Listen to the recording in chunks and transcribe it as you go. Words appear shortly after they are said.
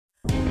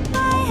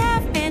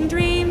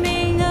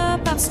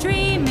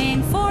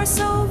streaming for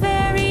so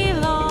very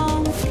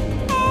long.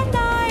 And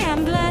I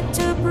am glad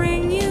to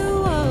bring you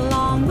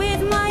along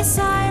with my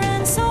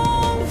siren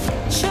song.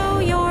 Show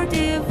your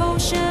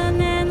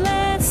devotion and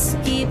let's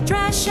keep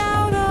trash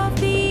out of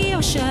the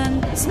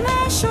ocean.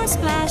 Smash or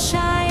splash,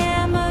 I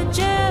am a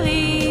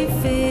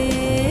jellyfish.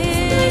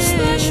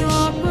 Splash, splash,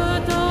 up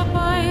a top,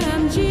 I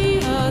am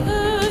Jia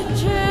the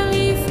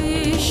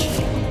Jellyfish.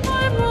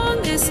 I'm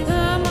on this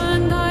term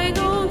and I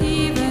don't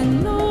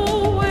even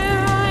know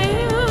where I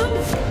am.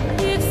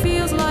 It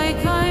feels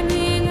like I'm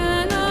in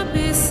an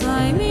abyss.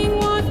 I mean,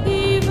 what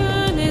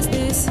even is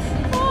this?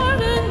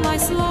 Pardon my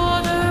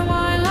slaughter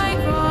while I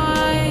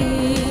cry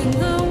in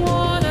the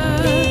water.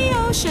 The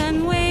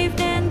ocean waved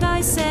and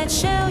I said,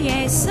 shell,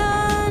 yea,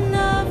 son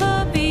of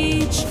a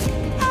beach.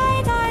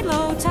 High tide,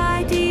 low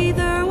tide,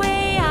 either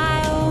way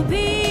I'll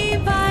be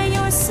by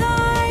your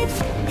side.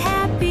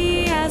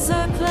 Happy as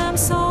a clam,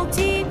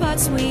 salty but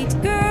sweet.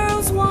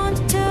 Girls want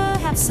to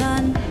have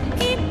sun.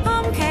 Keep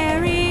on,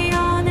 carry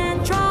on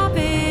and drop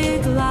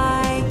it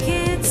like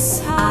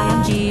it's hot. I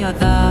am Jia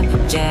the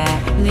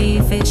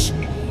Jellyfish,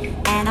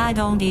 and I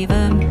don't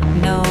even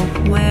know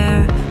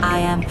where I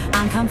am.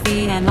 I'm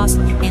comfy and lost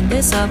in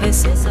this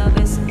abyss.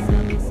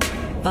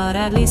 But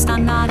at least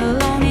I'm not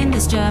alone in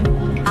this gem.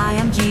 I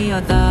am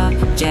Jia the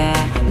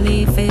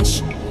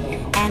Jellyfish,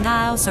 and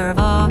I'll serve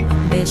a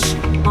fish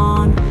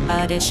on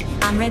a dish.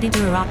 I'm ready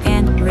to rock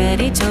and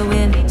ready to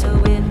win.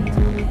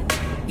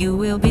 You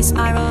will be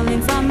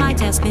spiraling from my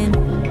tailspin.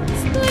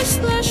 Splish,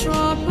 splash,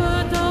 up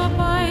a top,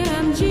 I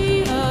am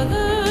Jia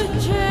the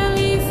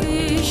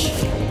Jellyfish.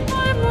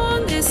 I'm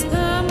on this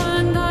term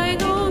and I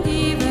don't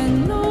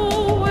even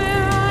know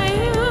where I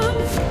am.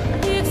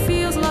 It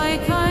feels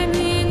like I'm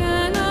in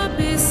an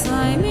abyss.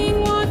 I mean,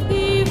 what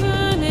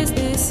even is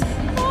this?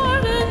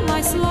 Pardon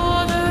my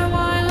slaughter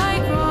while I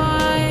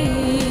cry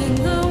in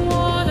the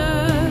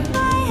water.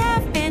 I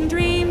have been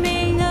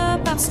dreaming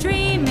about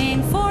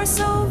streaming for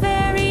so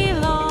very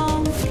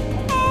long,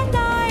 and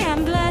I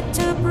am glad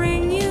to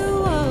bring you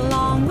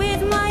along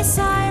with my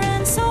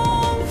siren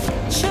song.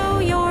 Show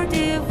your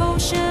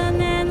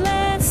devotion and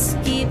let's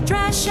keep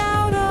trash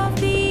out of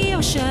the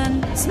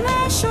ocean.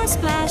 Smash or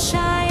splash,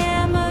 I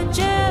am a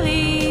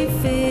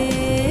jellyfish.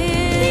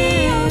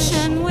 The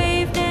ocean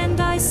waved and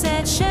I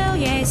said, shell,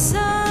 yea,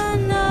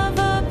 son of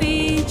a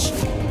beach.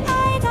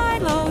 High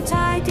tide, low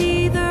tide,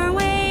 either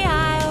way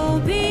I'll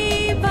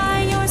be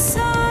by your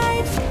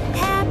side.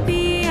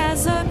 Happy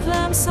as a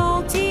clam,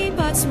 salty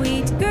but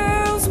sweet.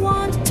 Girls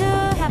want to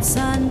have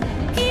sun.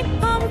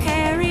 Keep on,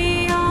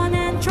 carry on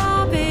and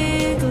drop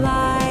it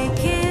like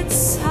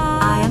it's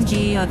hot. I am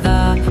Jia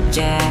the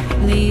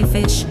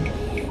Jellyfish,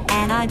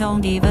 and I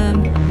don't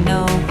even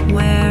know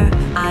where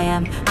I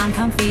am. I'm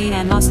comfy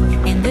and lost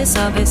in this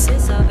abyss.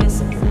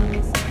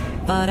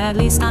 But at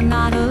least I'm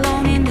not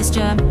alone in this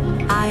gem.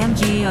 I am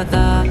Jia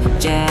the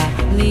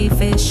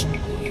Jellyfish,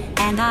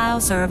 and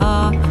I'll serve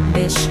a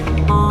fish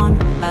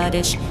on a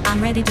dish.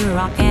 I'm ready to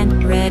rock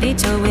and ready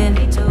to win.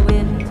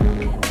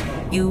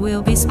 You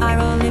will be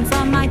spiraling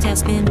from my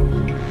tailspin.